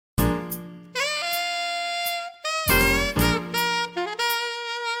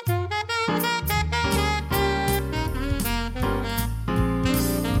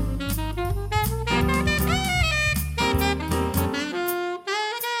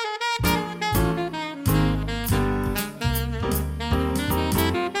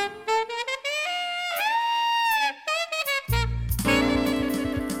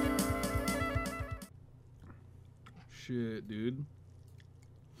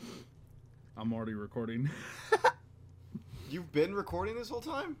I'm already recording. You've been recording this whole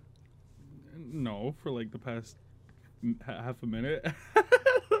time? No, for like the past half a minute.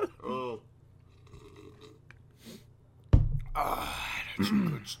 Oh. That's some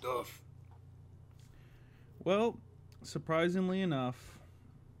good stuff. Well, surprisingly enough,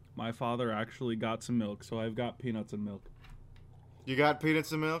 my father actually got some milk, so I've got peanuts and milk. You got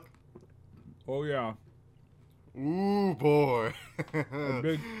peanuts and milk? Oh yeah, Ooh, boy.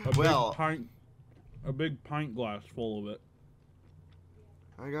 a big pint glass full of it.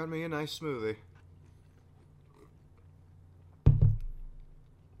 I got me a nice smoothie.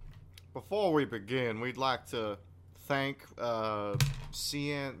 Before we begin, we'd like to thank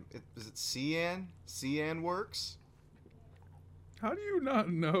CN. Is it CN? CN Works? How do you not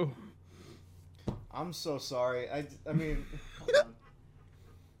know? I'm so sorry. I mean, hold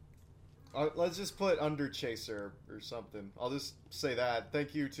on. Let's just put Under Chaser or something. I'll just say that.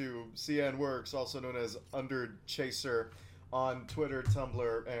 Thank you to CN Works, also known as Under Chaser, on Twitter,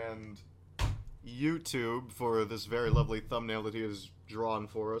 Tumblr, and YouTube for this very lovely thumbnail that he has drawn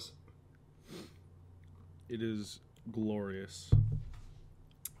for us. It is glorious,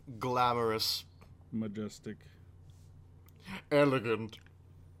 Glamorous, majestic, elegant,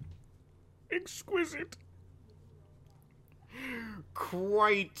 exquisite.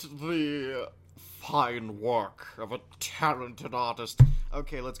 quite the fine work of a talented artist.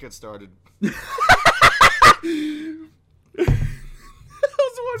 Okay, let's get started.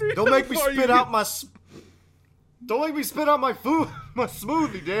 Don't make me spit out my. Don't make me spit out my food, my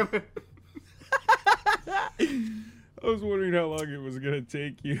smoothie. Damn it! I was wondering how long it was gonna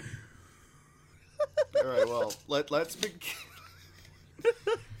take you. All right, well, let's begin.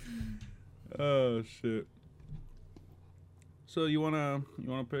 Oh shit. So you wanna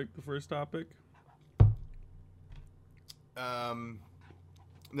pick the first topic?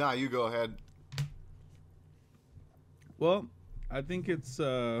 Nah, you go ahead. Well, I think it's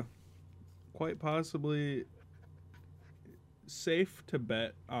quite possibly safe to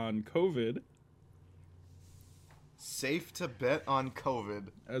bet on COVID Safe to bet on COVID.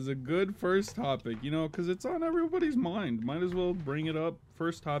 as a good first topic, because it's on everybody's mind. Might as well bring it up.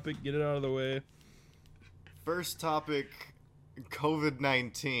 First topic, get it out of the way. First topic,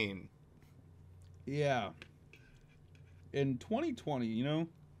 COVID-19. Yeah. In 2020,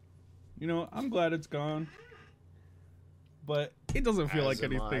 I'm glad it's gone. But it doesn't feel As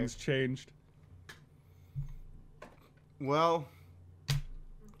like am anything's changed. Well,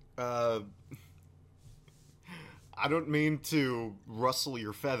 I don't mean to rustle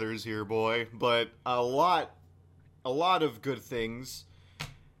your feathers here, boy, but a lot of good things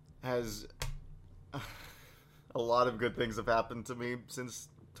has a lot of good things have happened to me since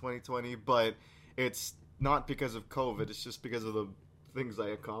 2020, but it's not because of COVID, it's just because of the things I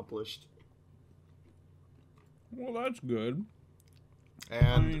accomplished. Well, that's good.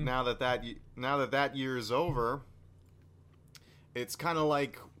 And now that year is over, it's kind of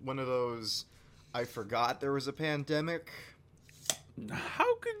like one of those I forgot there was a pandemic.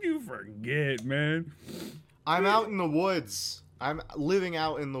 How could you forget, man? I'm out in the woods. I'm living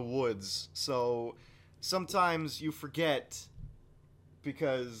out in the woods. So sometimes you forget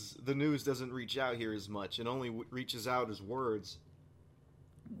because the news doesn't reach out here as much. It only reaches out as words.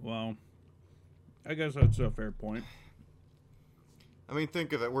 Well, I guess that's a fair point. I mean,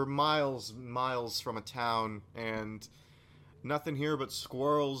 think of it. We're miles from a town, and nothing here but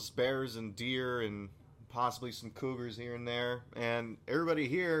squirrels, bears, and deer, and possibly some cougars here and there. And everybody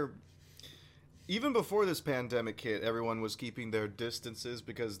here, even before this pandemic hit, everyone was keeping their distances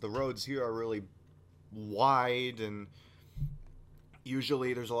because the roads here are really wide, and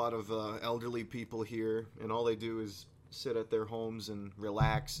usually there's a lot of elderly people here, and all they do is sit at their homes and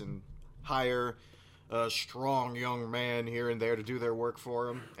relax and hire a strong young man here and there to do their work for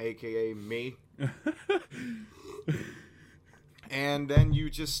them, aka me. And then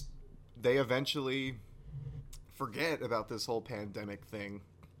they eventually forget about this whole pandemic thing.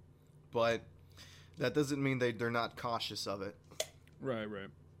 But that doesn't mean they're not cautious of it. Right.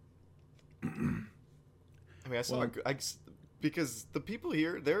 I mean, because the people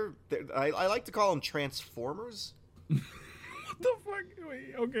here, I like to call them transformers. What the fuck?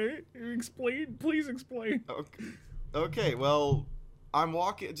 Wait, okay. Please explain. Okay, well, I'm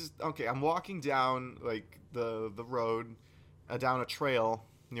walking down, like, the road, down a trail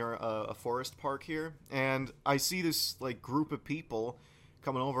near a forest park here, and I see this, like, group of people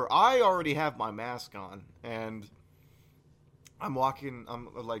coming over. I already have my mask on, and I'm like,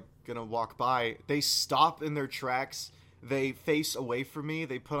 gonna walk by. They stop in their tracks, they face away from me,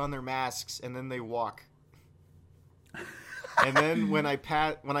 they put on their masks, and then they walk. And then when I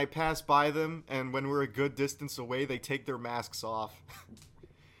pass by them, and when we're a good distance away, they take their masks off.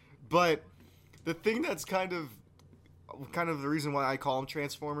 But the thing that's kind of the reason why I call them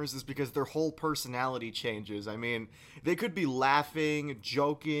Transformers is because their whole personality changes. I mean, they could be laughing,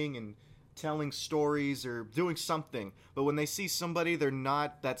 joking, and telling stories or doing something, but when they see somebody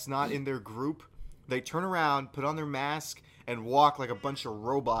that's not in their group, they turn around, put on their mask, and walk like a bunch of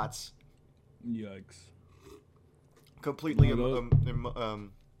robots. Yikes! Completely Those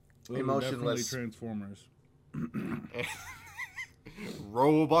emotionless. Transformers.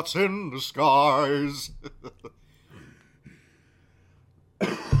 Robots in disguise.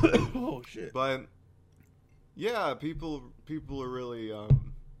 Oh shit! But yeah, people are really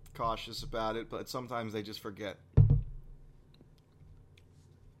cautious about it, but sometimes they just forget.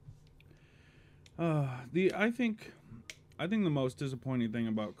 I think the most disappointing thing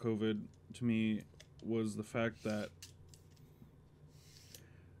about COVID to me was the fact that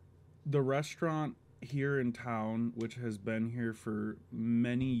the restaurant here in town, which has been here for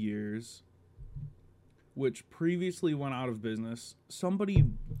many years, which previously went out of business, somebody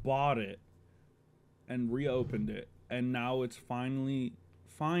bought it and reopened it, and now it's finally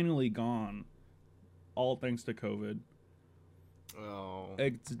gone, all thanks to COVID. Oh.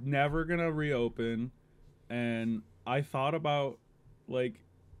 It's never gonna reopen, and I thought about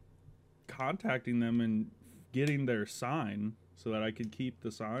contacting them and getting their sign so that I could keep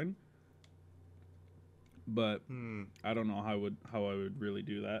the sign, but I don't know how I would really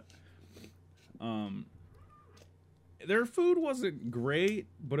do that. Their food wasn't great,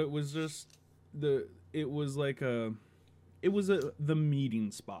 but it was just the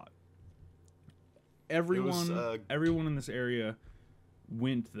meeting spot. Everyone in this area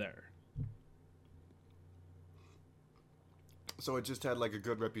went there. So it just had a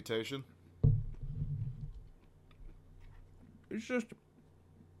good reputation? It's just,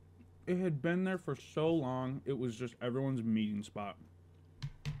 it had been there for so long, it was just everyone's meeting spot.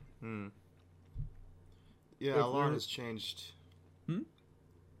 Yeah, a lot has changed.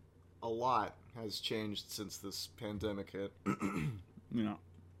 A lot has changed since this pandemic hit. Yeah.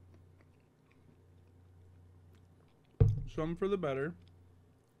 Some for the better,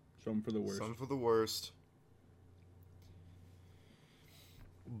 some for the worst. Some for the worst.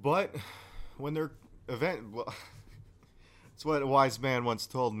 But when they're it's what a wise man once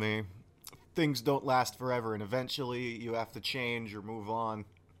told me. Things don't last forever, and eventually you have to change or move on.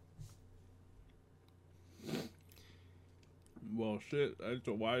 Well, shit, that's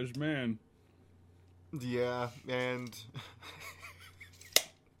a wise man. Yeah, and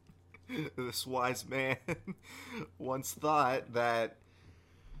this wise man once thought that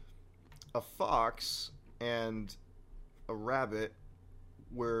a fox and a rabbit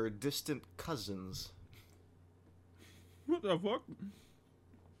were distant cousins. What the fuck?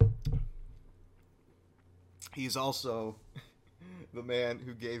 He's also the man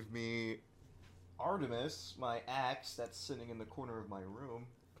who gave me Artemis, my axe that's sitting in the corner of my room.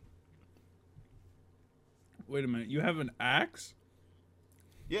 Wait a minute, you have an axe?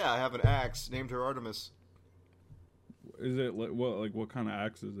 Yeah, I have an axe named her Artemis. Is it what kind of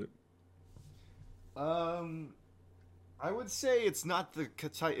axe is it? I would say it's not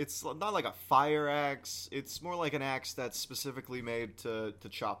it's not like a fire axe. It's more like an axe that's specifically made to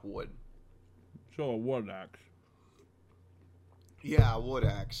chop wood. So a wood axe. Yeah, a wood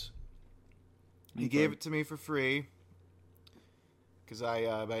axe. He Okay. gave it to me for free because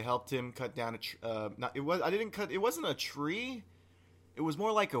I helped him cut down it wasn't a tree. It was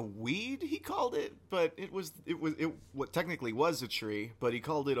more like a weed, he called it, but it what technically was a tree, but he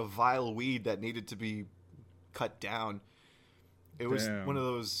called it a vile weed that needed to be cut down. It was Damn. one of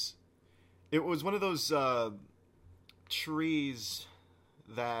those. It was one of those trees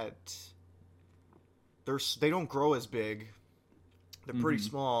that they don't grow as big. They're pretty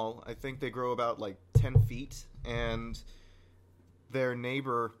small. I think they grow about 10 feet. And their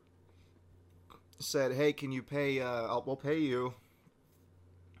neighbor said, "Hey, can you pay? We'll pay you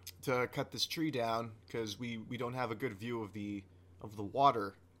to cut this tree down because we don't have a good view of the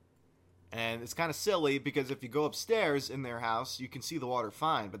water." And it's kind of silly because if you go upstairs in their house, you can see the water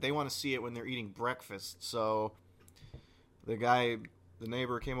fine, but they want to see it when they're eating breakfast. So the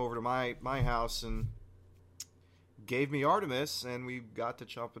neighbor came over to my house and gave me Artemis, and we got to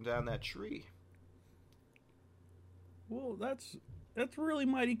chopping down that tree. Well, that's really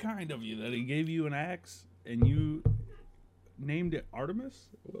mighty kind of you that he gave you an axe and you named it Artemis.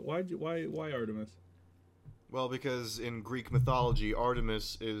 Why Artemis? Well, because in Greek mythology,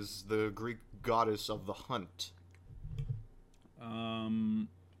 Artemis is the Greek goddess of the hunt.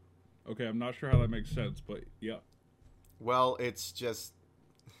 Okay, I'm not sure how that makes sense, but yeah. Well, it's just.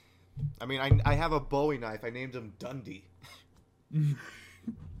 I mean, I have a Bowie knife. I named him Dundee.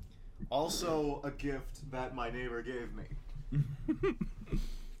 Also, a gift that my neighbor gave me.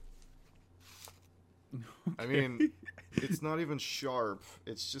 I mean, it's not even sharp.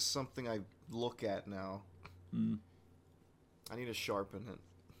 It's just something I look at now. I need to sharpen it.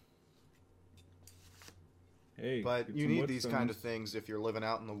 Hey, But you need these kind of things if you're living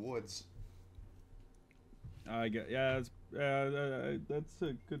out in the woods. I get, yeah, that's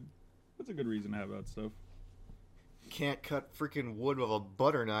a good reason to have that stuff. Can't cut freaking wood with a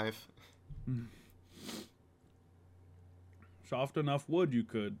butter knife. Soft enough wood, you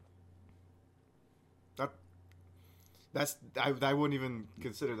could. I wouldn't even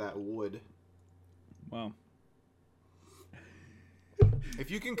consider that wood. Wow. If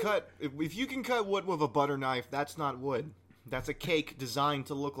you can cut wood with a butter knife, that's not wood. That's a cake designed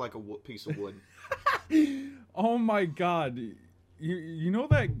to look like a piece of wood. Oh my god. You know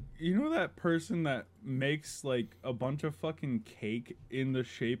that person that makes like a bunch of fucking cake in the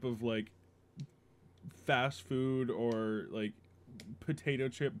shape of like fast food or like potato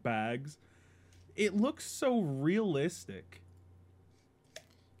chip bags? It looks so realistic.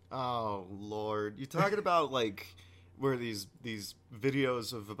 Oh Lord. You're talking about like where these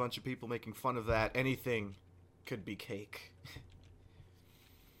videos of a bunch of people making fun of that anything could be cake.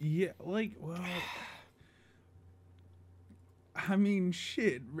 Yeah, like, well, I mean,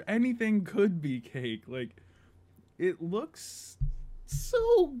 shit, anything could be cake. Like, it looks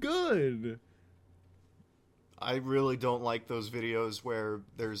so good. I really don't like those videos where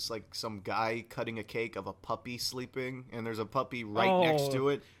there's like some guy cutting a cake of a puppy sleeping and there's a puppy right next to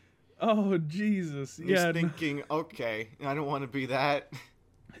it. Oh, Jesus. I'm just thinking, okay, I don't want to be that.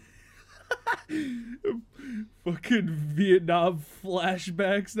 Fucking Vietnam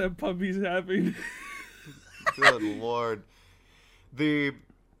flashbacks that puppy's having. Good Lord. There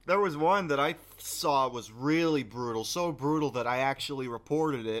was one that I saw was really brutal, so brutal that I actually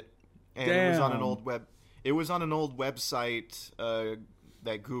reported it, and Damn. It was on an old website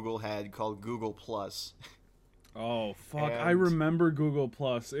that Google had called Google Plus. Oh fuck! And, I remember Google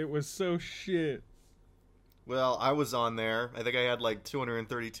Plus. It was so shit. Well, I was on there. I think I had like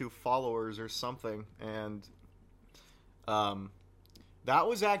 232 followers or something, and that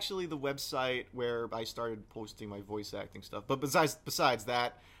was actually the website where I started posting my voice acting stuff. But besides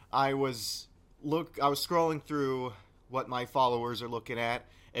that, I was scrolling through what my followers are looking at,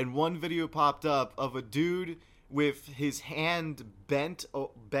 and one video popped up of a dude with his hand bent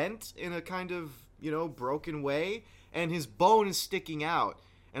in a kind of, broken way, and his bone is sticking out.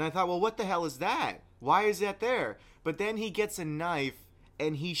 And I thought, well, what the hell is that? Why is that there? But then he gets a knife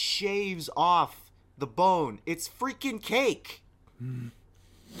and he shaves off the bone. It's freaking cake. And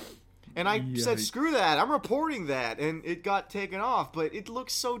I said, screw that. I'm reporting that. And it got taken off, but it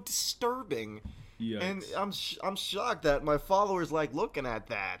looks so disturbing. Yikes. And I'm shocked that my followers like looking at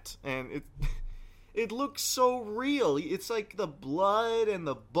that. And it looks so real. It's like the blood and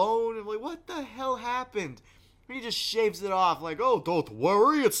the bone. I'm like, what the hell happened? He just shaves it off like, oh, don't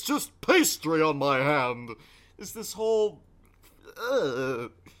worry, it's just pastry on my hand. It's this whole...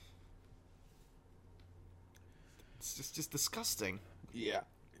 It's just disgusting. Yeah.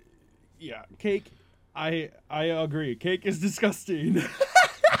 Cake. I agree. Cake is disgusting.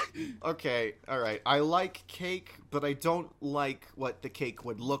 Okay, alright. I like cake, but I don't like what the cake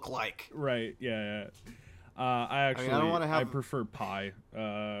would look like. Right, yeah. I don't want to have... I prefer pie.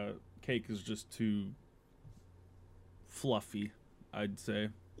 Cake is just too fluffy, I'd say.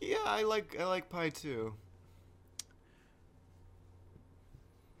 Yeah, I like pie too.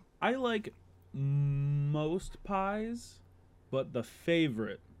 I like most pies, but the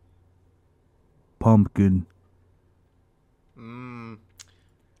favorite, pumpkin. Do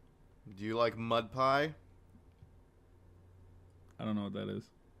you like mud pie? I don't know what that is.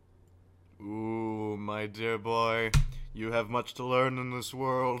 Ooh, my dear boy, you have much to learn in this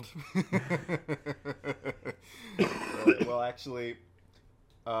world. Well, actually,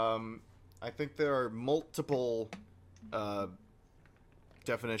 I think there are multiple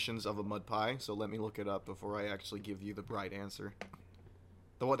definitions of a mud pie, so let me look it up before I actually give you the right answer.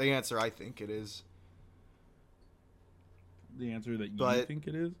 The answer I think it is. The answer that you think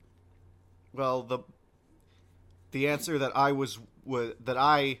it is? Well, the answer that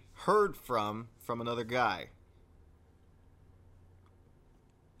I heard from another guy,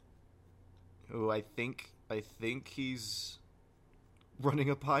 who I think he's running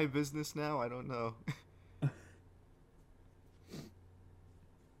a pie business now. I don't know.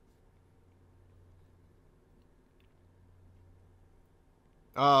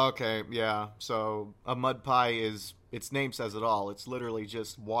 Oh, okay, yeah. So a mud pie is its name says it all. It's literally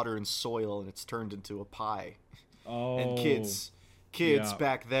just water and soil, and it's turned into a pie. Oh. And kids Yeah.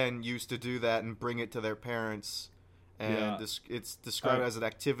 back then used to do that and bring it to their parents. And Yeah. it's described as an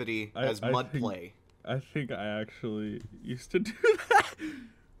activity, I as mud think- play. I think I actually used to do that.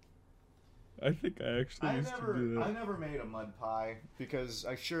 I think I actually used to do that. I never made a mud pie because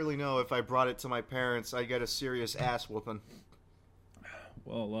I surely know if I brought it to my parents, I'd get a serious ass whooping.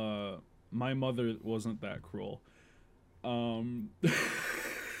 Well, my mother wasn't that cruel.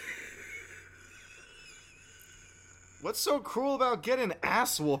 What's so cruel about getting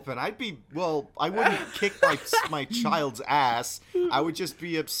ass whooping? I wouldn't kick my child's ass. I would just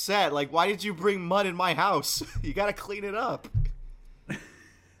be upset. Like, why did you bring mud in my house? You gotta clean it up.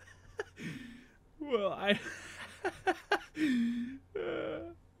 Well, I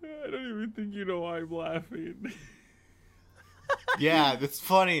don't even think you know why I'm laughing. Yeah, that's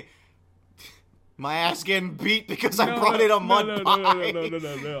funny. My ass getting beat because I brought in a mud pie.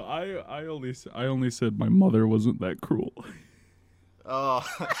 No. I only said my mother wasn't that cruel. Oh.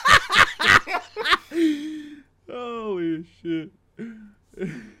 Holy shit.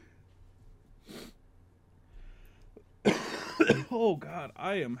 Oh god,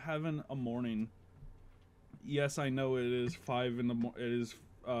 I am having a morning. Yes, I know it is 5 in the it is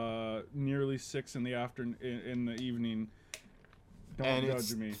nearly 6 in the afternoon in the evening. Don't And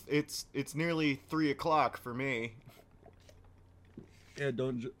judge me. it's nearly 3 o'clock for me. Yeah,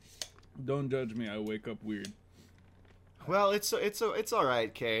 don't judge me. I wake up weird. Well, it's all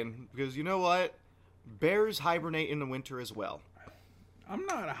right, Kane, because you know what? Bears hibernate in the winter as well. I'm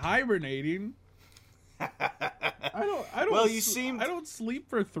not hibernating. I don't. Well, you seemed- I don't sleep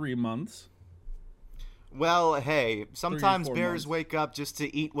for 3 months. Well, hey, sometimes 4 bears months. wake up just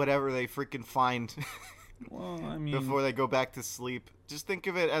to eat whatever they freaking find Well, I mean, before they go back to sleep. Just think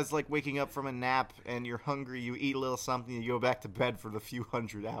of it as like waking up from a nap and you're hungry, you eat a little something, you go back to bed for the few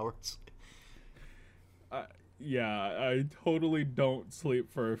hundred hours. yeah, I totally don't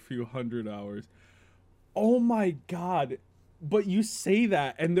sleep for a few hundred hours. Oh my god. But you say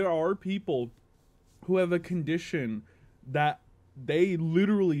that, and there are people who have a condition that they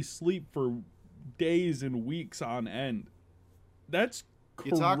literally sleep for days and weeks on end. That's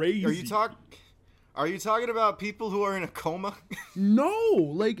crazy. Are you talking about people who are in a coma? No,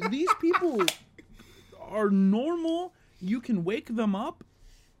 like these people are normal. You can wake them up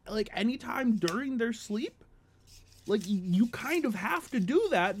like anytime during their sleep. Like you kind of have to do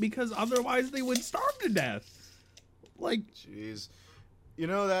that because otherwise they would starve to death. Like, Jeez. You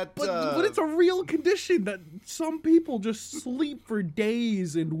know that but it's a real condition that some people just sleep for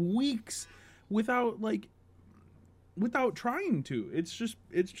days and weeks without trying to. It's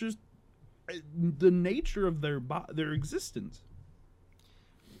just the nature of their existence.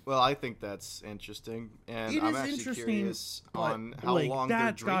 Well, I think that's interesting, and It I'm is actually interesting, curious but, on how like, long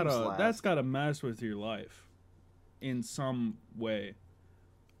their dreams last. that's gotta mess with your life in some way.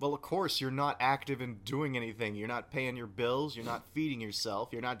 Well, of course, you're not active in doing anything. You're not paying your bills. You're not feeding yourself.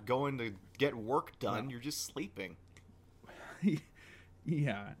 You're not going to get work done. No. You're just sleeping.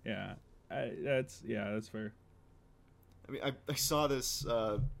 yeah. That's fair. I mean, I saw this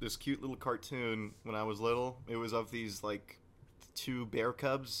this cute little cartoon when I was little. It was of these like 2 bear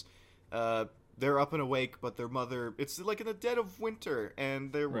cubs. They're up and awake, but their mother. It's like in the dead of winter,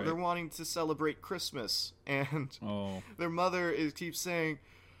 and they're wanting to celebrate Christmas, and their mother keeps saying,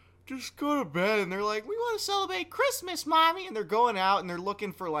 "Just go to bed," and they're like, "We want to celebrate Christmas, Mommy," and they're going out and they're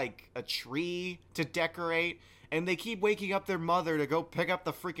looking for like a tree to decorate, and they keep waking up their mother to go pick up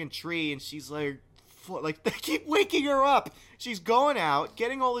the freaking tree, and she's like they keep waking her up. She's going out,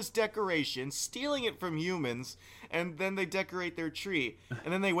 getting all this decoration, stealing it from humans, and then they decorate their tree.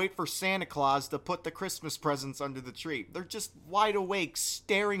 And then they wait for Santa Claus to put the Christmas presents under the tree. They're just wide awake,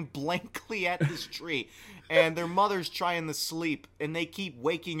 staring blankly at this tree. And their mother's trying to sleep, and they keep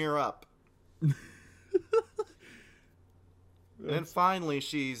waking her up. And then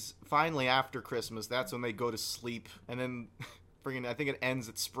finally after Christmas, that's when they go to sleep. And then I think it ends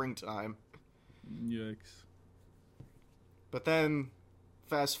at springtime. Yikes. But then,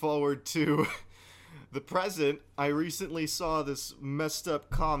 fast forward to the present, I recently saw this messed up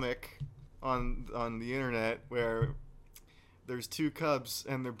comic on the internet where there's 2 cubs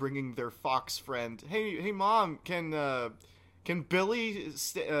and they're bringing their fox friend. Hey, Mom, can Billy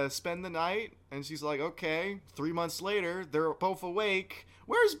spend the night? And she's like, okay. 3 months later, they're both awake.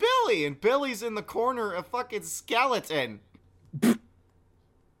 Where's Billy? And Billy's in the corner, a fucking skeleton.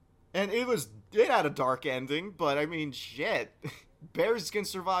 And it had a dark ending, but I mean, shit. Bears can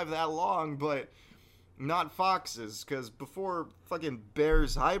survive that long, but Not foxes, because before fucking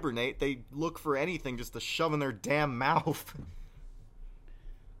bears hibernate, they look for anything just to shove in their damn mouth.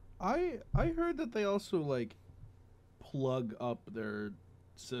 I heard that they also like plug up their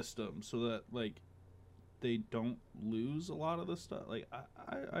system so that like they don't lose a lot of the stuff. Like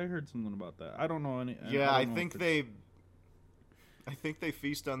I heard something about that. I don't know any. Yeah, I think they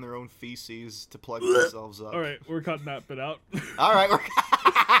feast on their own feces to plug themselves up. All right, we're cutting that bit out. All right,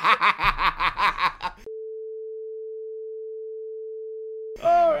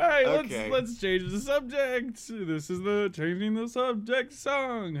 All right, Okay. let's change the subject. This is the changing the subject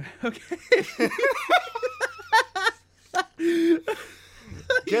song. Okay.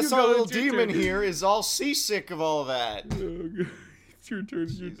 Guess You our go, little it's your demon turn. here is all seasick of all that. It's your turn.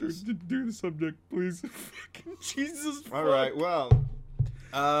 It's your turn Jesus. to do the subject, please. Fucking Jesus. All fuck. right, well,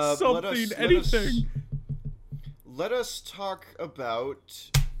 Something, anything. Let us talk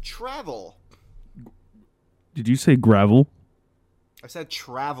about travel. Did you say gravel? I said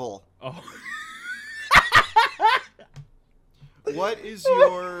travel. Oh. What is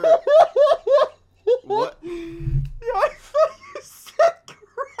your what? Yeah, I thought you said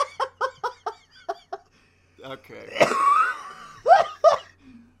gravel. Okay.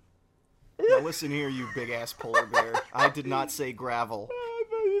 Now listen here, you big ass polar bear. I did not say gravel. I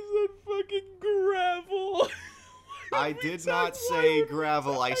thought you said fucking gravel. I did not say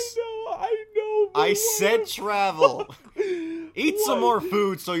gravel. I know. But I said travel. Eat some What? more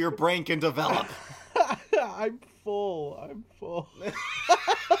food so your brain can develop. I'm full.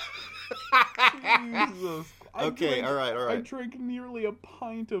 Jesus. Okay, all right. I drank nearly a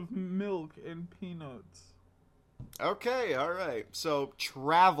pint of milk and peanuts. Okay, all right. So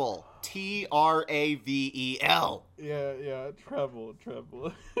travel, Travel. Yeah, travel.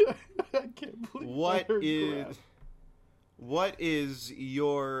 I can't believe What I heard is gravel. what is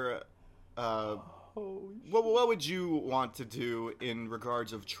your Holy what would you want to do in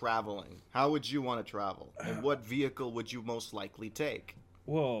regards of traveling? How would you want to travel? And what vehicle would you most likely take?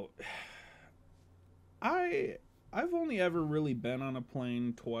 Well, I've only ever really been on a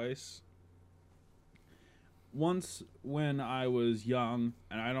plane twice. Once when I was young,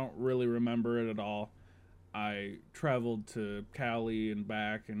 and I don't really remember it at all. I traveled to Cali and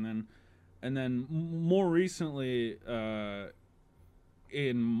back, and then more recently,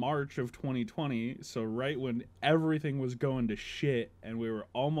 in March of 2020, so right when everything was going to shit and we were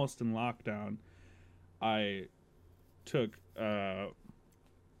almost in lockdown, I took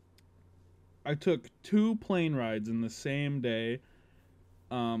 2 plane rides in the same day.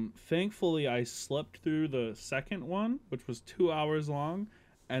 Thankfully, I slept through the second one, which was 2 hours long,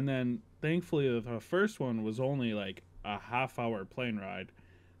 and then thankfully the first one was only like a half-hour plane ride.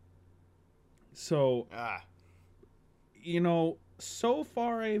 So, so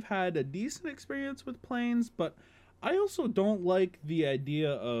far I've had a decent experience with planes, but I also don't like the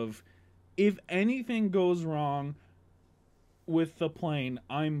idea of if anything goes wrong with the plane,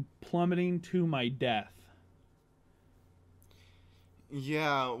 I'm plummeting to my death.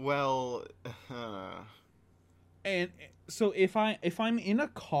 Yeah, well, And so if I'm in a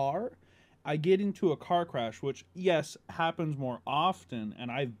car, I get into a car crash, which yes happens more often,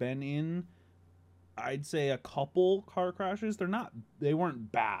 and I've been in, I'd say, a couple car crashes. They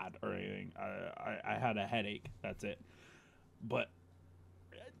weren't bad or anything. I had a headache. That's it. But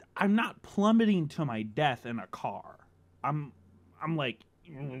I'm not plummeting to my death in a car. I'm like,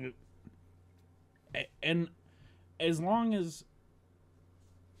 and as long as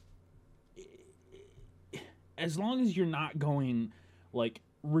you're not going like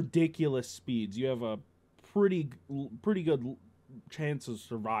ridiculous speeds, you have a pretty good chance of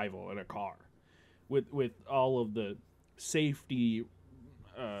survival in a car with all of the safety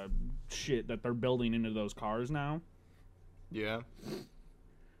shit that they're building into those cars now. yeah.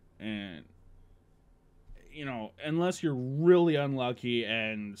 And unless you're really unlucky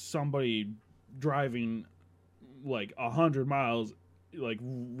and somebody driving like 100 miles like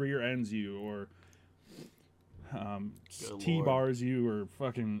rear ends you or T-bars you, or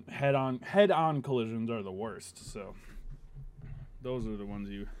fucking head-on collisions are the worst. So those are the ones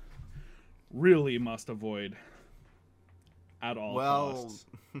you really must avoid at all costs.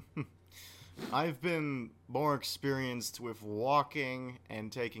 I've been more experienced with walking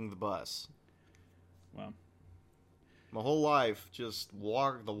and taking the bus. Wow. My whole life, just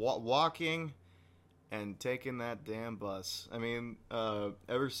walking and taking that damn bus. I mean,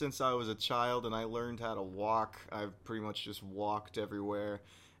 ever since I was a child and I learned how to walk, I've pretty much just walked everywhere.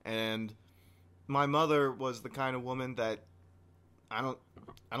 And my mother was the kind of woman that I don't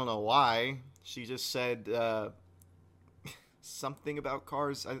know why. She just said, something about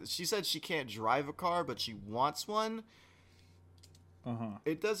cars. She said she can't drive a car, but she wants one.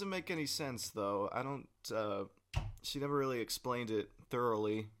 It doesn't make any sense, though. I don't. She never really explained it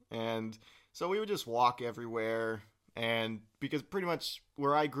thoroughly, and so we would just walk everywhere. And because pretty much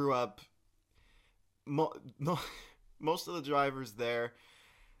where I grew up, most of the drivers there,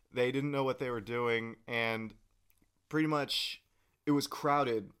 they didn't know what they were doing, and pretty much it was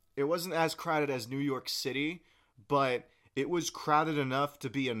crowded. It wasn't as crowded as New York City, but it was crowded enough to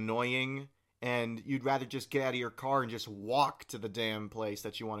be annoying, and you'd rather just get out of your car and just walk to the damn place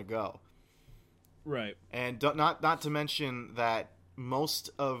that you want to go. Right. And not to mention that most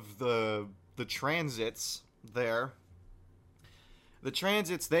of the transits there,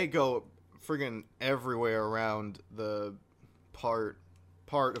 they go friggin' everywhere around the part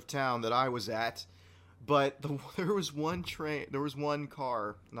of town that I was at. But there was one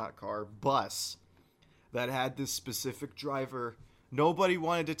bus that had this specific driver. Nobody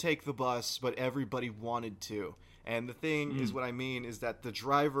wanted to take the bus, but everybody wanted to. And the thing is, what I mean is that the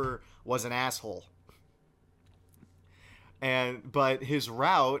driver was an asshole. But his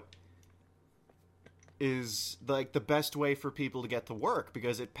route is like the best way for people to get to work,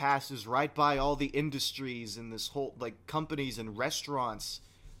 because it passes right by all the industries and this whole like companies and restaurants.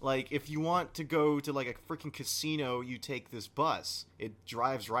 Like, if you want to go to, like, a freaking casino, you take this bus. It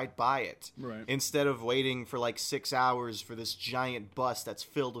drives right by it. Right. Instead of waiting for, like, 6 hours for this giant bus that's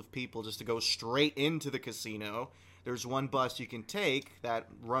filled with people just to go straight into the casino, there's one bus you can take that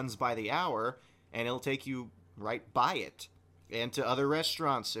runs by the hour, and it'll take you right by it. And to other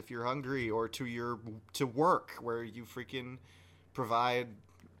restaurants if you're hungry, or to work where you freaking provide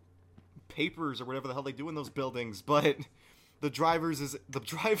papers or whatever the hell they do in those buildings. But the driver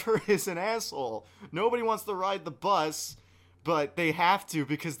is an asshole. Nobody wants to ride the bus, but they have to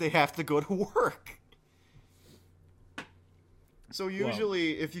because they have to go to work. So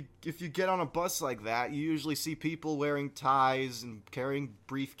usually, if you get on a bus like that, you usually see people wearing ties and carrying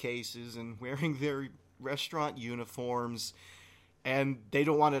briefcases and wearing their restaurant uniforms, and they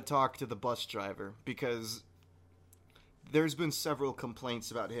don't want to talk to the bus driver because there's been several complaints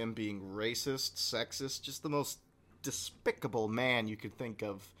about him being racist, sexist, just the most despicable man you could think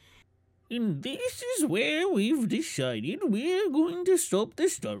of. And this is where we've decided we're going to stop the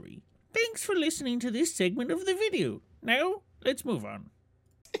story. Thanks for listening to this segment of the video. Now, let's move on.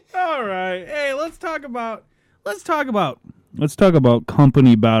 All right. Hey, let's talk about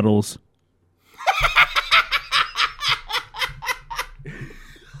company battles.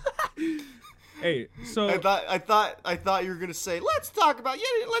 Hey, so I thought you were gonna say let's talk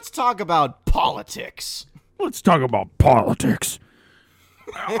about politics. Let's talk about politics.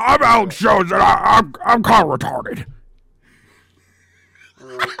 I'm out shows that I'm kind of retarded.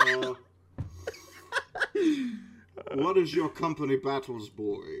 What is your company battles,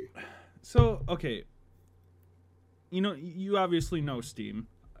 boy? So, okay. You know, you obviously know Steam,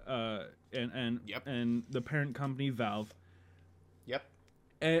 and Yep. and the parent company Valve, Yep.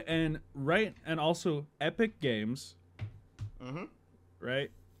 and also Epic Games,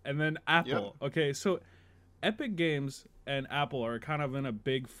 right, and then Apple. Yep. Okay, so Epic Games and Apple are kind of in a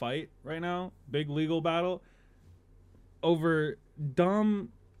big fight right now, big legal battle over dumb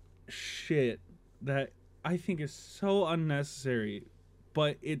shit that I think is so unnecessary,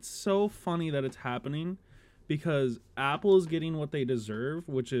 but it's so funny that it's happening because Apple is getting what they deserve,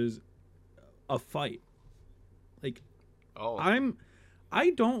 which is a fight. Like, I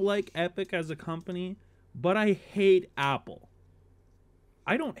don't like Epic as a company, but I hate Apple.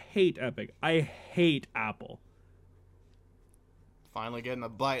 I don't hate Epic. I hate Apple. Finally getting a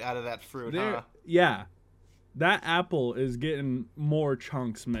bite out of that fruit, huh? Yeah. That apple is getting more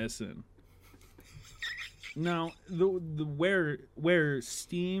chunks missing. Now, the where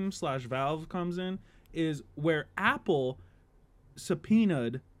Steam / Valve comes in is where Apple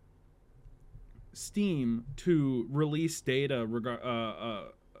subpoenaed Steam to release data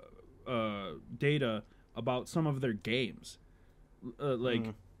data about some of their games,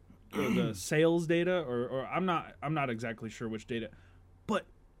 the sales data, or I'm not exactly sure which data, but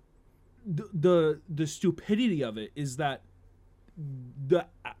the stupidity of it is that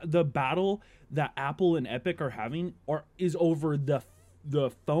the battle that Apple and Epic are having is over the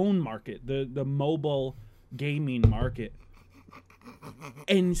phone market, the mobile gaming market,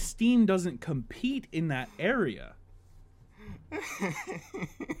 and Steam doesn't compete in that area.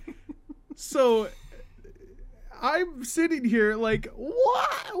 So I'm sitting here like,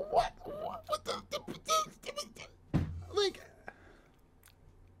 what the like.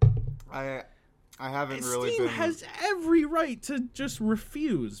 I haven't really Steam been. has every right to just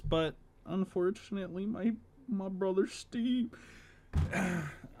refuse, but unfortunately, My brother Steve.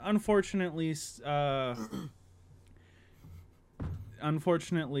 Unfortunately,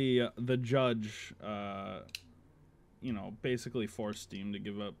 the judge, basically forced Steam to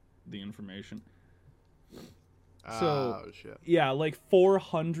give up the information. So, shit. yeah, like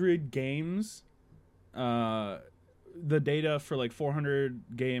 400 games, the data for like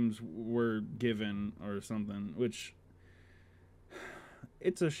 400 games were given or something, which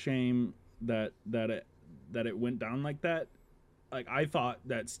it's a shame that it went down like that. Like, I thought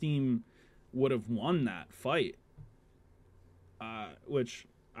that Steam would have won that fight. Which,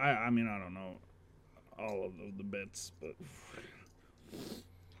 I mean, I don't know all of the bits, but...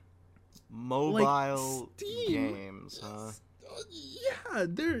 Mobile Steam, games, huh? Yeah,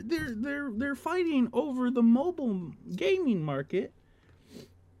 they're fighting over the mobile gaming market,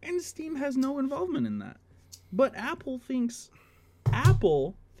 and Steam has no involvement in that. But Apple thinks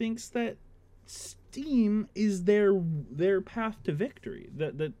that Steam is their path to victory.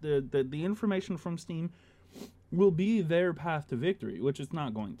 That the information from Steam will be their path to victory, which it's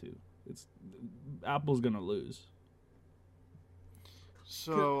not going to. Apple's gonna lose.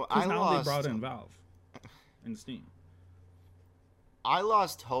 So they brought in Valve and Steam. I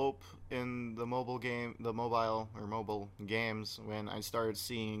lost hope in the mobile games when I started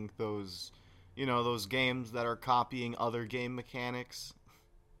seeing those games that are copying other game mechanics.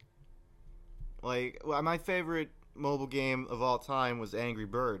 Like, my favorite mobile game of all time was Angry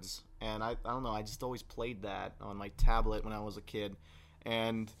Birds, and I don't know, I just always played that on my tablet when I was a kid.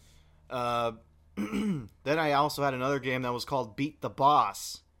 And then I also had another game that was called Beat the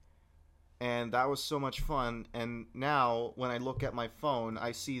Boss, and that was so much fun. And now when I look at my phone,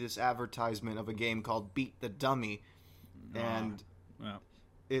 I see this advertisement of a game called Beat the Dummy, and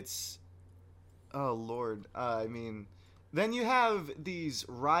it's, oh lord, I mean, then you have these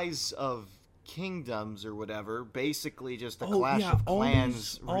Rise of Kingdoms or whatever, basically just a Clash of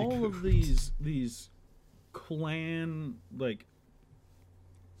Clans reboot. All of these clan, like,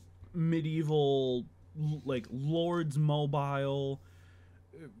 medieval, like, Lords Mobile,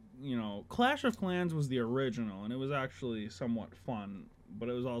 Clash of Clans was the original, and it was actually somewhat fun, but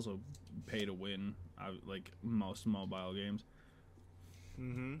it was also pay to win, like most mobile games.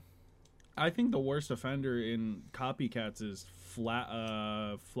 Mm-hmm. I think the worst offender in copycats is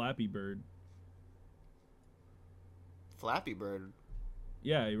Flappy Bird. Flappy Bird?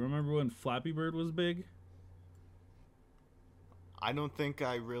 Yeah, you remember when Flappy Bird was big? I don't think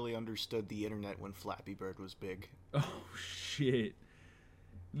I really understood the internet when Flappy Bird was big. Oh, shit.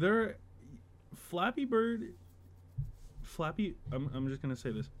 I'm just going to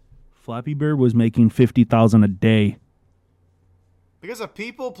say this. Flappy Bird was making $50,000 a day. Because of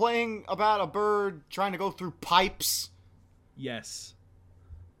people playing about a bird trying to go through pipes? Yes.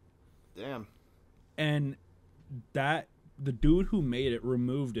 Damn. And the dude who made it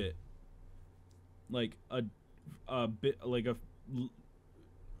removed it like a bit, like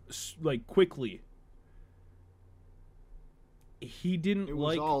quickly. He didn't It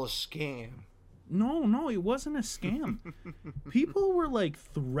was all a scam. No, it wasn't a scam. People were like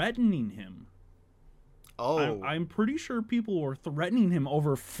threatening him. Oh. I'm pretty sure people were threatening him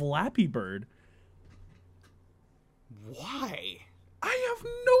over Flappy Bird. Why? I have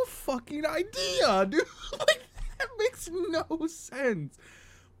no fucking idea, dude. Like, that makes no sense.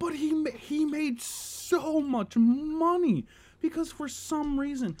 But he made so much money because for some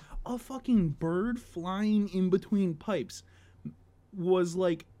reason a fucking bird flying in between pipes was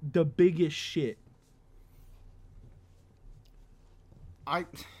like the biggest shit.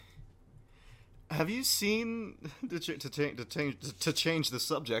 Have you seen to change the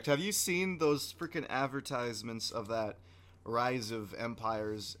subject? Have you seen those freaking advertisements of that Rise of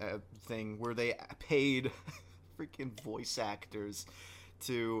Empires thing where they paid freaking voice actors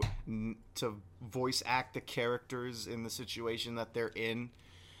to voice act the characters in the situation that they're in?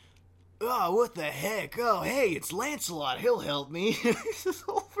 Oh, what the heck? Oh, hey, it's Lancelot. He'll help me. It's just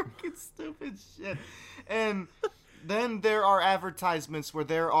all freaking stupid shit. And then there are advertisements where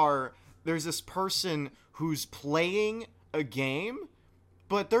there's this person who's playing a game,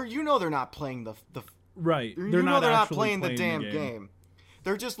 but they're not playing the right. They're not playing the damn game.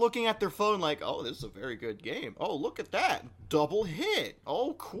 They're just looking at their phone like, oh, this is a very good game. Oh, look at that. Double hit.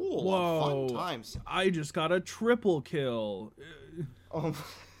 Oh, cool. Whoa. Fun times. I just got a triple kill. Oh.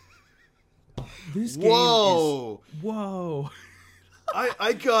 This game is... Whoa.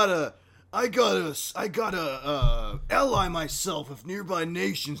 I gotta ally myself with nearby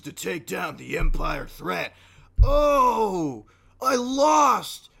nations to take down the Empire threat. Oh, I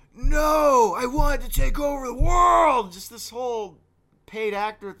lost. No, I wanted to take over the world. Just this whole paid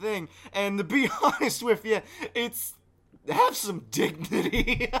actor thing. And to be honest with you, it's have some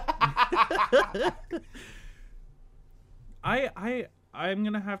dignity. I'm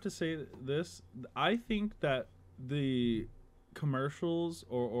gonna have to say this. I think that the commercials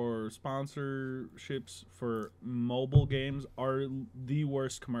or sponsorships for mobile games are the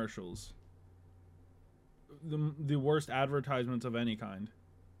worst commercials. The worst advertisements of any kind.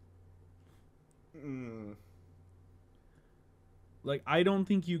 Like, I don't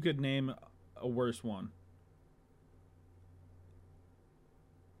think you could name a worse one.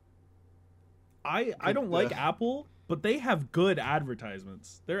 I don't like Apple, but they have good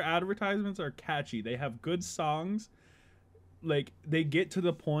advertisements. Their advertisements are catchy. They have good songs. Like, they get to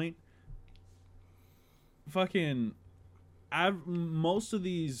the point. Fucking most of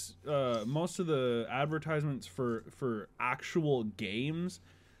the advertisements for actual games,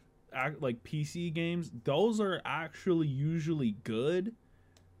 like PC games, those are actually usually good.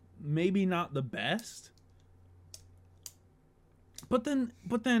 Maybe not the best. But then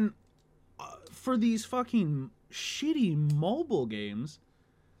for these fucking shitty mobile games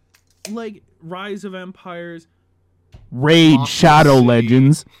like Rise of Empires, Raid Mafia Shadow City.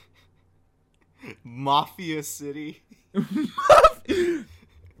 Legends. Mafia City.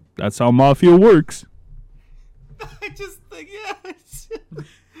 That's how Mafia works. I just think, yes.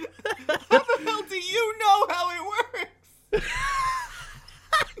 How the hell do you know how it works?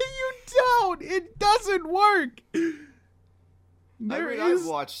 you don't. It doesn't work.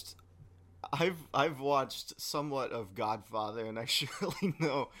 I've watched somewhat of Godfather, and I surely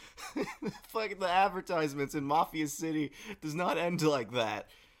know fucking the advertisements in Mafia City does not end like that.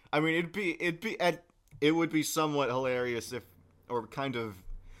 I mean, it would be somewhat hilarious if, or I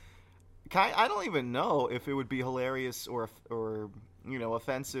don't even know if it would be hilarious or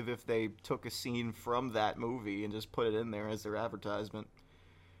offensive if they took a scene from that movie and just put it in there as their advertisement,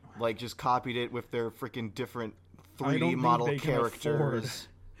 like just copied it with their freaking different 3D model characters.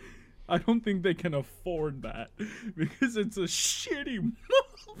 I don't think they can afford that because it's a shitty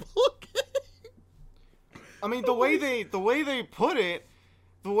mobile game. I mean, the way they put it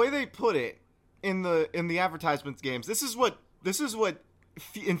in the advertisements games. This is what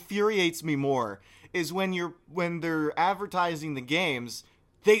infuriates me more is when they're advertising the games,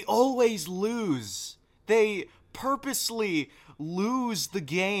 they always lose. They purposely lose the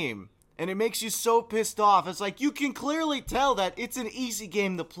game. And it makes you so pissed off. It's like, you can clearly tell that it's an easy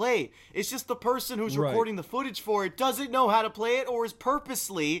game to play. It's just the person who's recording the footage for it doesn't know how to play it or is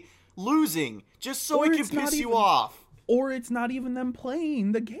purposely losing just so it can piss you off. Or it's not even them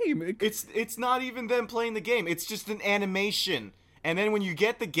playing the game. It's not even them playing the game. It's just an animation. And then when you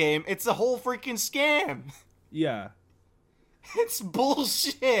get the game, it's a whole freaking scam. Yeah. It's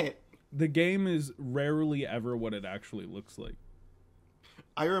bullshit. The game is rarely ever what it actually looks like.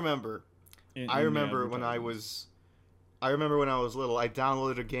 I remember when I was little, I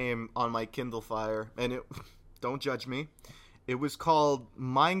downloaded a game on my Kindle Fire, and it, don't judge me, it was called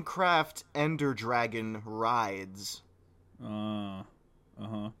Minecraft Ender Dragon Rides. Uh-huh.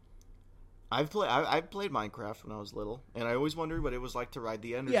 I played Minecraft when I was little, and I always wondered what it was like to ride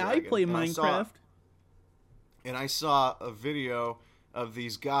the Ender Dragon. Yeah, I play Minecraft. And I saw a video of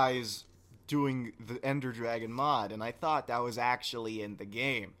these guys doing the Ender Dragon mod, and I thought that was actually in the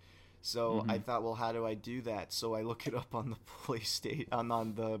game. So I thought, well, how do I do that? So I look it up on the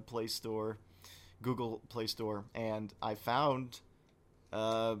on the Play Store, Google Play Store, and I found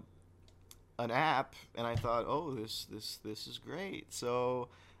an app, and I thought, oh, this is great. So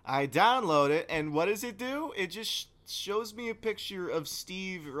I download it, and what does it do? It just shows me a picture of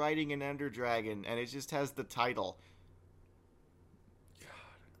Steve riding an Ender Dragon, and it just has the title.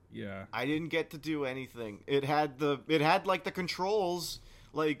 Yeah. I didn't get to do anything. It had like the controls,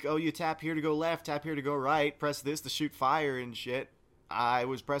 like, oh, you tap here to go left, tap here to go right, press this to shoot fire and shit. I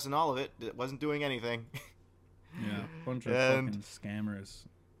was pressing all of it. It wasn't doing anything. Yeah, bunch of fucking scammers.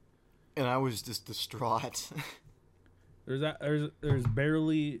 And I was just distraught. There's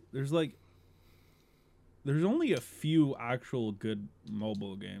only a few actual good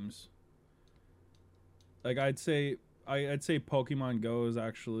mobile games. Like I'd say Pokemon Go is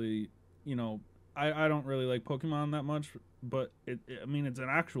actually, I don't really like Pokemon that much, but I mean it's an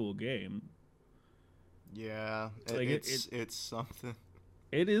actual game. Yeah, like it's something.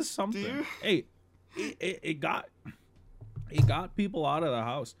 It is something. Hey, it got people out of the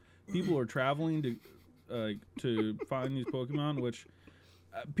house. People were traveling to find these Pokemon, which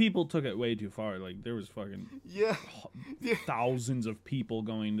people took it way too far. Like there was fucking thousands of people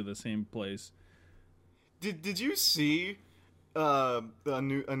going to the same place. Did you see a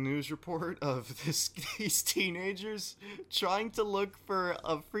news report of these teenagers trying to look for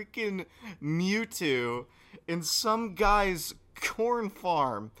a freaking Mewtwo in some guy's corn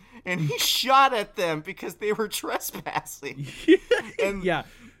farm, and he shot at them because they were trespassing. And Yeah.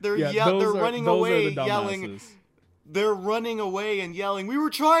 they're Yeah, they're running away the yelling. dumbasses. They're running away and yelling, "We were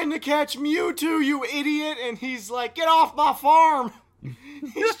trying to catch Mewtwo, you idiot!" And he's like, "Get off my farm!"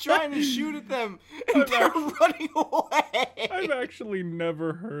 He's trying to shoot at them, and they're running away. I've actually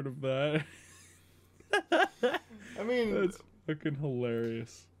never heard of that. I mean, That's fucking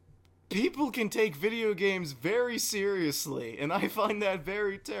hilarious. people can take video games very seriously, and I find that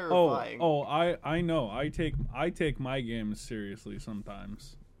very terrifying. I know. I take my games seriously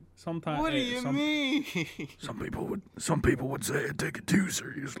sometimes. Sometimes. What do you mean? Some people would say I take it too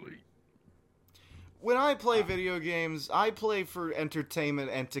seriously. When I play video games, I play for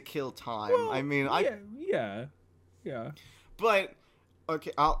entertainment and to kill time. Yeah. But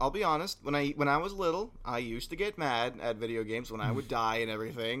okay, I'll be honest. When I was little, I used to get mad at video games when I would die and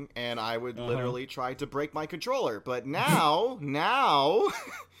everything, and I would literally try to break my controller. But now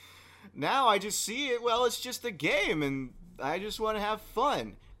I just see it. Well, it's just a game, and I just want to have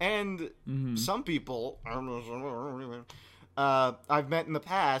fun. And some people, I've met in the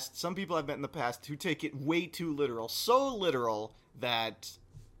past, who take it way too literal, so literal that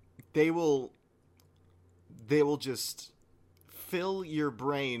they will just fill your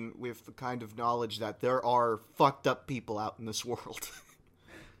brain with the kind of knowledge that there are fucked up people out in this world.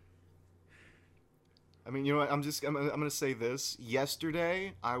 I mean, you know what? I'm gonna say this.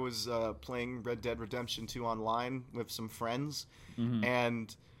 Yesterday, I was playing Red Dead Redemption 2 online with some friends,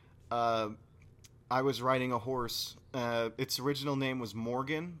 and I was riding a horse. Its original name was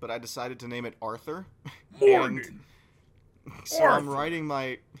Morgan, but I decided to name it Arthur. Morgan. So I'm riding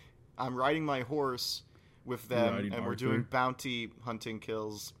my horse with them, Riding and we're Arthur. doing bounty hunting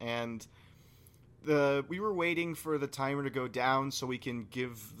kills. And we were waiting for the timer to go down so we can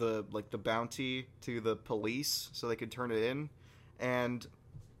give the bounty to the police so they could turn it in. And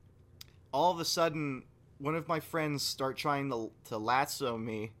all of a sudden, one of my friends start trying to lasso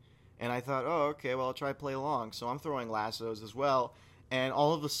me. And I thought, oh, okay, well, I'll try to play along. So I'm throwing lassos as well. And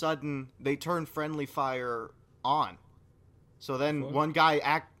all of a sudden, they turn friendly fire on. So then one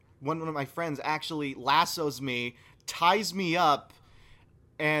of my friends actually lassos me, ties me up,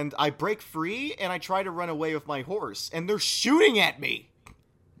 and I break free, and I try to run away with my horse. And they're shooting at me.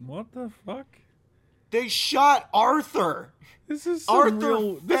 What the fuck? They shot Arthur. This is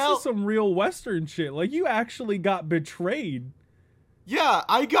some real Western shit. Like, you actually got betrayed. Yeah,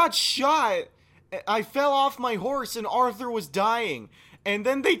 I got shot. I fell off my horse and Arthur was dying. And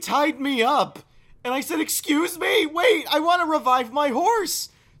then they tied me up. And I said, "Excuse me? Wait, I want to revive my horse."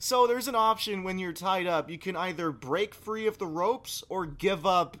 So there's an option when you're tied up. You can either break free of the ropes or give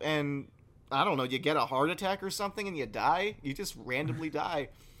up and, I don't know, you get a heart attack or something and you die. You just randomly die.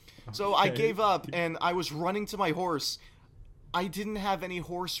 So I gave up and I was running to my horse. I didn't have any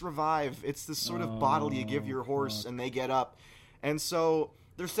horse revive. It's this sort of bottle you give your horse and they get up. And so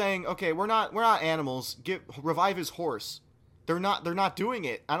they're saying, "Okay, we're not animals. Revive his horse." They're not doing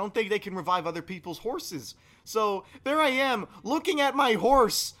it. I don't think they can revive other people's horses. So there I am, looking at my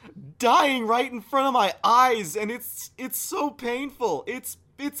horse dying right in front of my eyes, and it's so painful. It's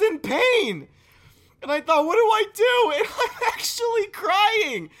in pain. And I thought, what do I do? And I'm actually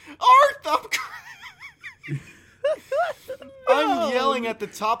crying. Arthur, I'm yelling at the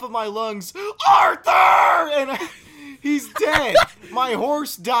top of my lungs, "Arthur!" And he's dead. My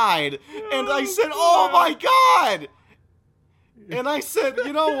horse died. And I said, "Oh my God!" And I said,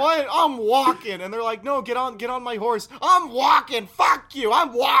 "You know what? I'm walking." And they're like, "No, get on my horse." "I'm walking. Fuck you.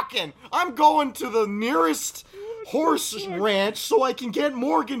 I'm walking. I'm going to the nearest horse ranch so I can get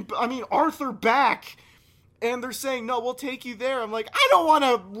Arthur back." And they're saying, "No, we'll take you there." I'm like, "I don't want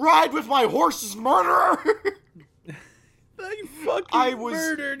to ride with my horse's murderer." They fucking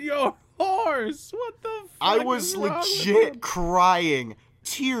murdered your horse. What the fuck? I was is wrong with legit them? crying.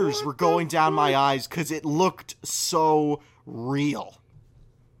 Tears were going down my eyes because it looked so real.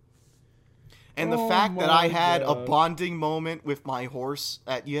 And the fact that I had a bonding moment with my horse,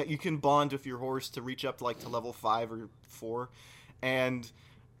 you can bond with your horse to reach up to level 5 or 4, and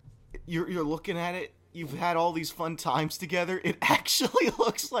you're looking at it, you've had all these fun times together, it actually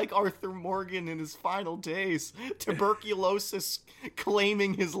looks like Arthur Morgan in his final days, tuberculosis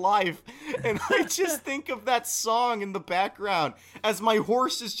claiming his life. And I just think of that song in the background as my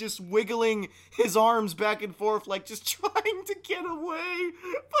horse is just wiggling his arms back and forth, like just trying to get away,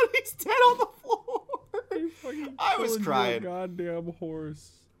 but he's dead on the floor. I was crying. Goddamn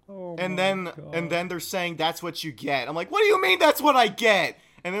horse. Oh and my then God. they're saying that's what you get. I'm like, what do you mean that's what I get?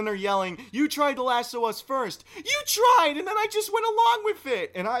 And then they're yelling, you tried to lasso us first. You tried, and then I just went along with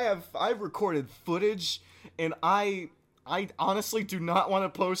it. And I've recorded footage, and I honestly do not want to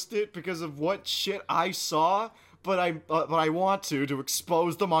post it because of what shit I saw, but I want to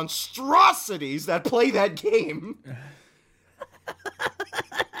expose the monstrosities that play that game.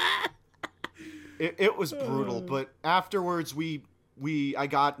 It was brutal, but afterwards I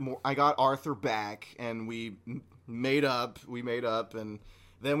got Arthur back, and we made up, and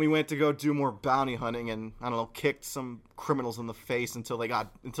then we went to go do more bounty hunting, and I don't know, kicked some criminals in the face until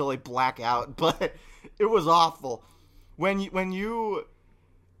they black out. But it was awful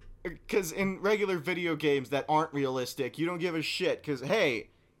because in regular video games that aren't realistic, you don't give a shit, because hey,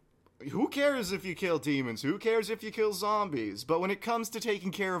 who cares if you kill demons? Who cares if you kill zombies? But when it comes to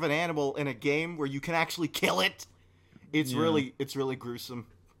taking care of an animal in a game where you can actually kill it, it's really gruesome.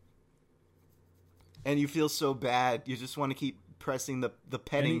 And you feel so bad. You just want to keep pressing the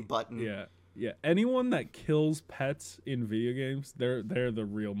petting button. Yeah. Anyone that kills pets in video games, they're the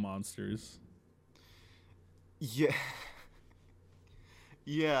real monsters. Yeah.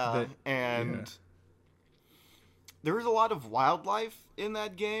 Yeah, there is a lot of wildlife in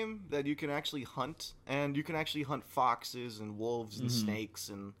that game that you can actually hunt, and you can actually hunt foxes and wolves and snakes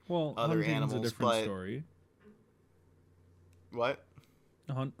and other animals. Hunting's a different story. What?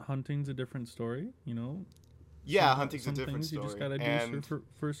 Hunting's a different story, you know? Yeah, hunting's a different things story. You just gotta do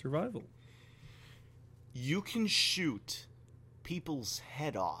for survival. You can shoot people's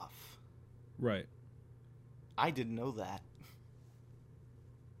head off. Right. I didn't know that.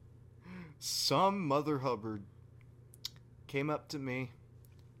 Some Mother Hubbard came up to me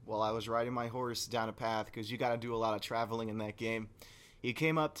while I was riding my horse down a path, because you got to do a lot of traveling in that game. He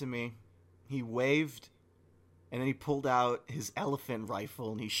came up to me, he waved, and then he pulled out his elephant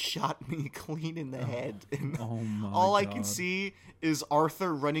rifle and he shot me clean in the head. And all I can see is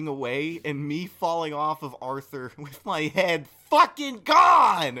Arthur running away and me falling off of Arthur with my head fucking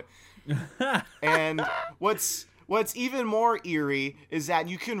gone. And what's even more eerie is that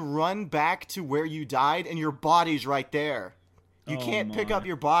you can run back to where you died and your body's right there. You can't pick up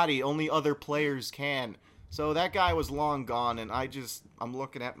your body, only other players can. So that guy was long gone, and I'm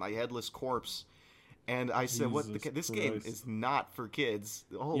looking at my headless corpse, and I said, this game is not for kids.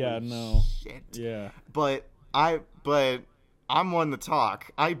 Holy shit. Yeah. But I'm one to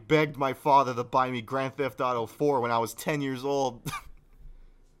talk. I begged my father to buy me Grand Theft Auto 4 when I was 10 years old.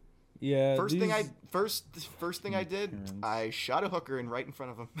 Yeah. First thing I did, I shot a hooker right in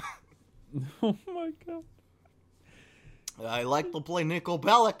front of him. Oh my God. I like to play Nicol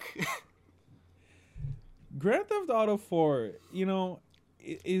Bellic. Grand Theft Auto 4, you know,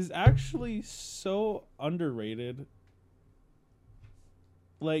 is actually so underrated.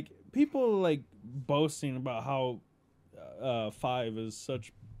 Like, people like boasting about how 5 is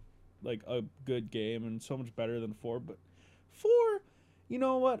such like a good game and so much better than 4, but 4, you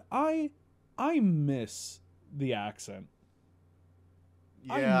know what? I miss the accent.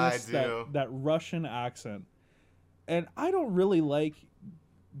 Yeah, I miss that Russian accent. And I don't really like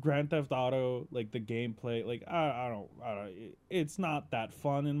Grand Theft Auto, like the gameplay. Like I don't. It's not that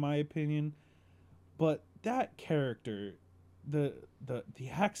fun in my opinion. But that character, the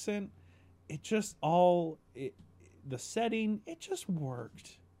accent, it just the setting, it just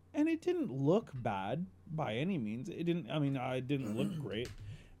worked, and it didn't look bad by any means. It didn't. I mean, it didn't look great,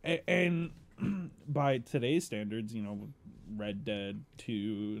 and by today's standards, you know, Red Dead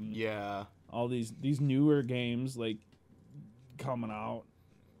 2 and all these newer games like coming out,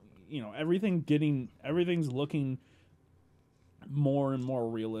 you know, everything's looking more and more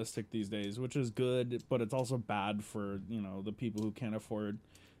realistic these days, which is good, but it's also bad for, you know, the people who can't afford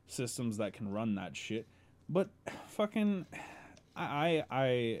systems that can run that shit. But fucking I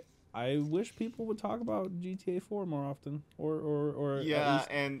wish people would talk about GTA 4 more often, or yeah,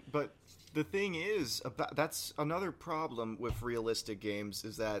 but the thing is, that's another problem with realistic games,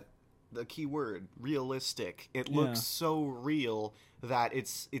 is that the key word, realistic. It looks so real that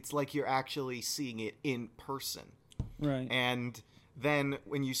it's like you're actually seeing it in person. Right. And then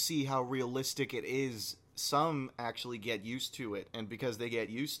when you see how realistic it is, some actually get used to it, and because they get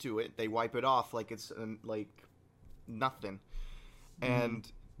used to it, they wipe it off like it's like nothing.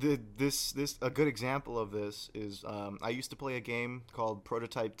 And this a good example of this is I used to play a game called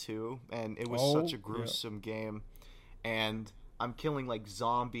Prototype 2, and it was such a gruesome game, and I'm killing like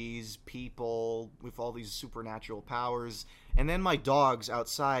zombies, people with all these supernatural powers, and then my dogs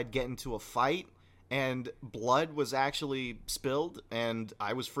outside get into a fight, and blood was actually spilled, and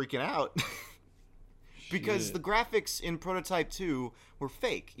I was freaking out. because shit. the graphics in Prototype 2 were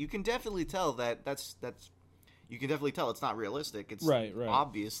fake. You can definitely tell that's you can definitely tell it's not realistic. It's Right.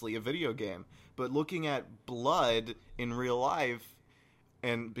 obviously a video game. But looking at Blood in real life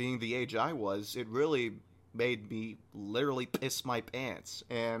and being the age I was, it really made me literally piss my pants.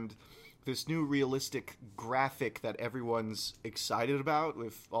 And this new realistic graphic that everyone's excited about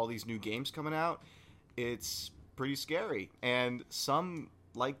with all these new games coming out, it's pretty scary. And some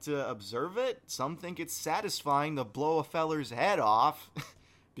like to observe it. Some think it's satisfying to blow a feller's head off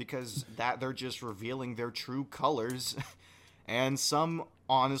because that they're just revealing their true colors. And some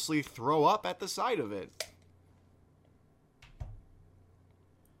honestly throw up at the sight of it.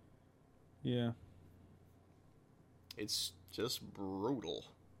 Yeah. It's just brutal.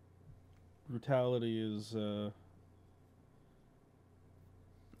 Brutality is a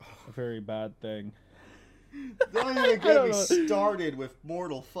very bad thing. Don't even get me started with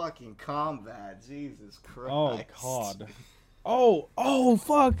Mortal fucking Kombat. Jesus Christ. Oh God. Oh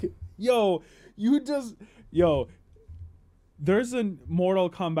fuck. Yo, there's a Mortal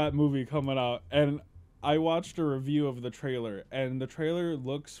Kombat movie coming out, and I watched a review of the trailer, and the trailer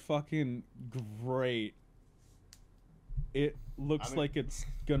looks fucking great. It looks like it's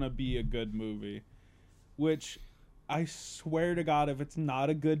gonna be a good movie, which I swear to God, if it's not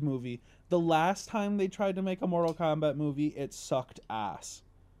a good movie, the last time they tried to make a Mortal Kombat movie, it sucked ass.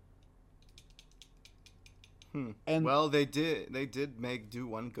 And Well, they did do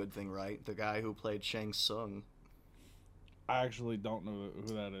one good thing right. The guy who played Shang Tsung. I actually don't know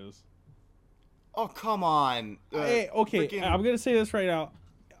who that is. Oh, come on. Hey, okay, freaking- I'm gonna say this right now.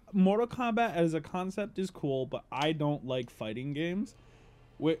 Mortal Kombat as a concept is cool, but I don't like fighting games,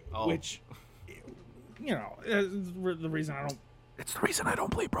 which you know, is the reason I don't. It's the reason I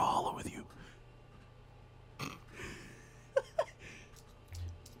don't play Brawlhalla with you.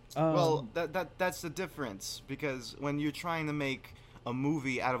 Well, that's the difference, because when you're trying to make a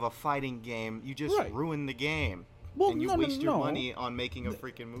movie out of a fighting game, you just Right. ruin the game. Well, and you no, waste your no. money on making a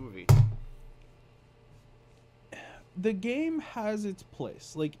freaking movie. The game has its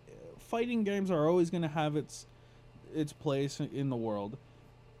place. Like, fighting games are always going to have its place in the world,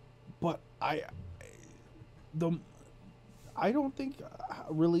 but I don't think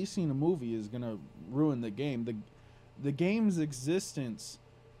releasing a movie is going to ruin the game. The game's existence,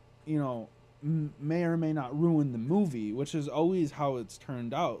 you know, may or may not ruin the movie, which is always how it's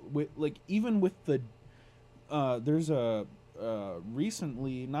turned out. Even with the there's a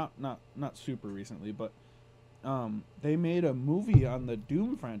recently, not super recently, but they made a movie on the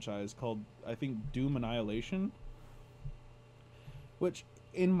Doom franchise called, I think, Doom Annihilation, which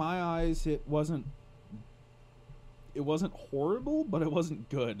in my eyes it wasn't horrible, but it wasn't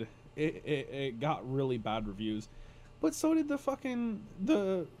good. It got really bad reviews, but so did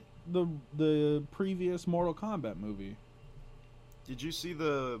the previous Mortal Kombat movie. Did you see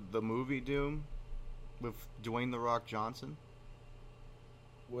the movie Doom with Dwayne The Rock Johnson?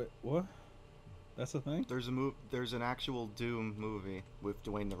 What? That's the thing? There's an actual Doom movie with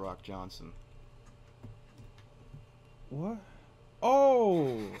Dwayne The Rock Johnson. What?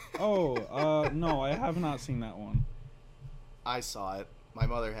 Oh, no, I have not seen that one. I saw it. My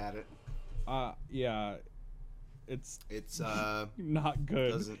mother had it. Yeah, it's It's not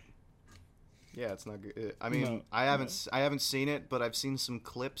good. doesn't. Yeah, it's not good. I mean, No, I haven't seen it, but I've seen some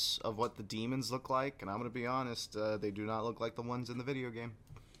clips of what the demons look like, and I'm gonna be honest, they do not look like the ones in the video game.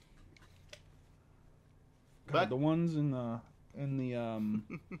 God, But the ones in the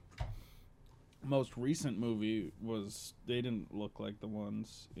most recent movie they didn't look like the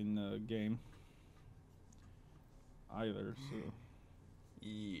ones in the game either. So,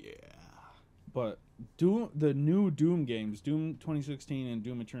 yeah. but the new Doom games, Doom 2016 and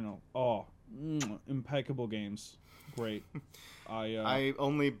Doom Eternal, impeccable games, great. I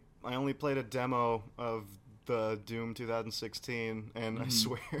only played a demo of the Doom 2016, and I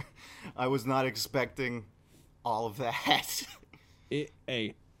swear, I was not expecting all of that.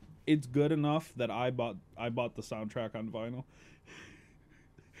 It's good enough that I bought the soundtrack on vinyl.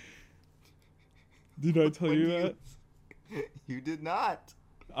 Did I tell you that? You did not.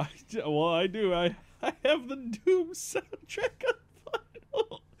 I do. I have the Doom soundtrack on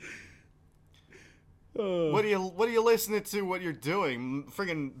vinyl. What are you listening to? What you're doing?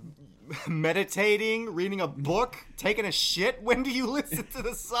 Friggin' meditating, reading a book, taking a shit? When do you listen to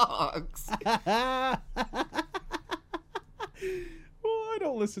the songs? Well, I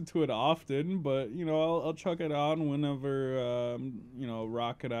don't listen to it often, but you know, I'll chuck it on whenever you know,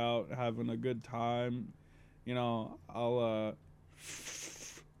 rock it out, having a good time. You know, I'll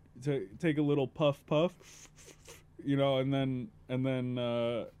take a little puff, you know, and then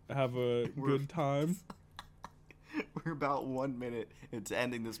have a good time. We're about 1 minute into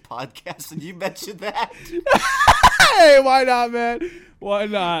ending this podcast, and you mentioned that. Hey, why not, man? Why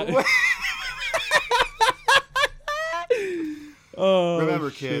not? Oh,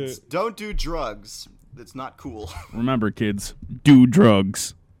 Remember, shit. kids, don't do drugs. It's not cool. Remember, kids, do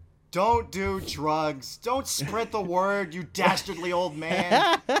drugs. Don't do drugs. Don't spread the word, you dastardly old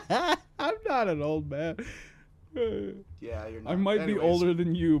man. I'm not an old man. Yeah, you're not. I might be Anyways, older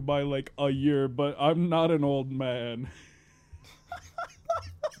than you by like a year, but I'm not an old man.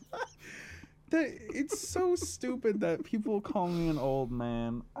 It's so stupid that people call me an old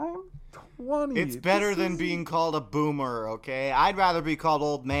man. I'm 20. It's better This than is- being called a boomer, okay? I'd rather be called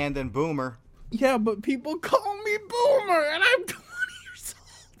old man than boomer. Yeah, but people call me boomer, and I'm 20 years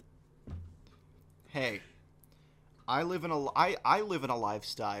old. Hey, I live in a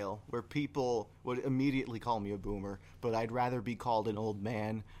lifestyle where people would immediately call me a boomer, but I'd rather be called an old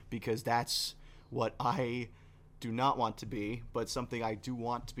man because that's what I do not want to be, but something I do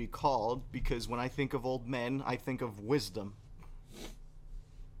want to be called, because when I think of old men, I think of wisdom.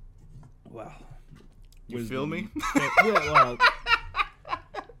 Well, You feel me? well,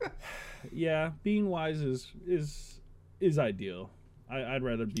 yeah, being wise is ideal. I'd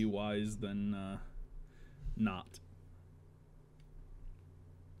rather be wise than not.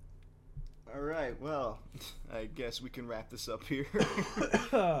 All right, well, I guess we can wrap this up here.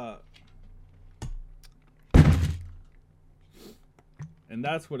 And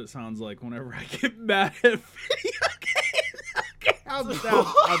that's what it sounds like whenever I get mad at video games. Okay, I'm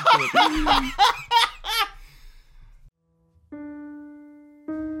done.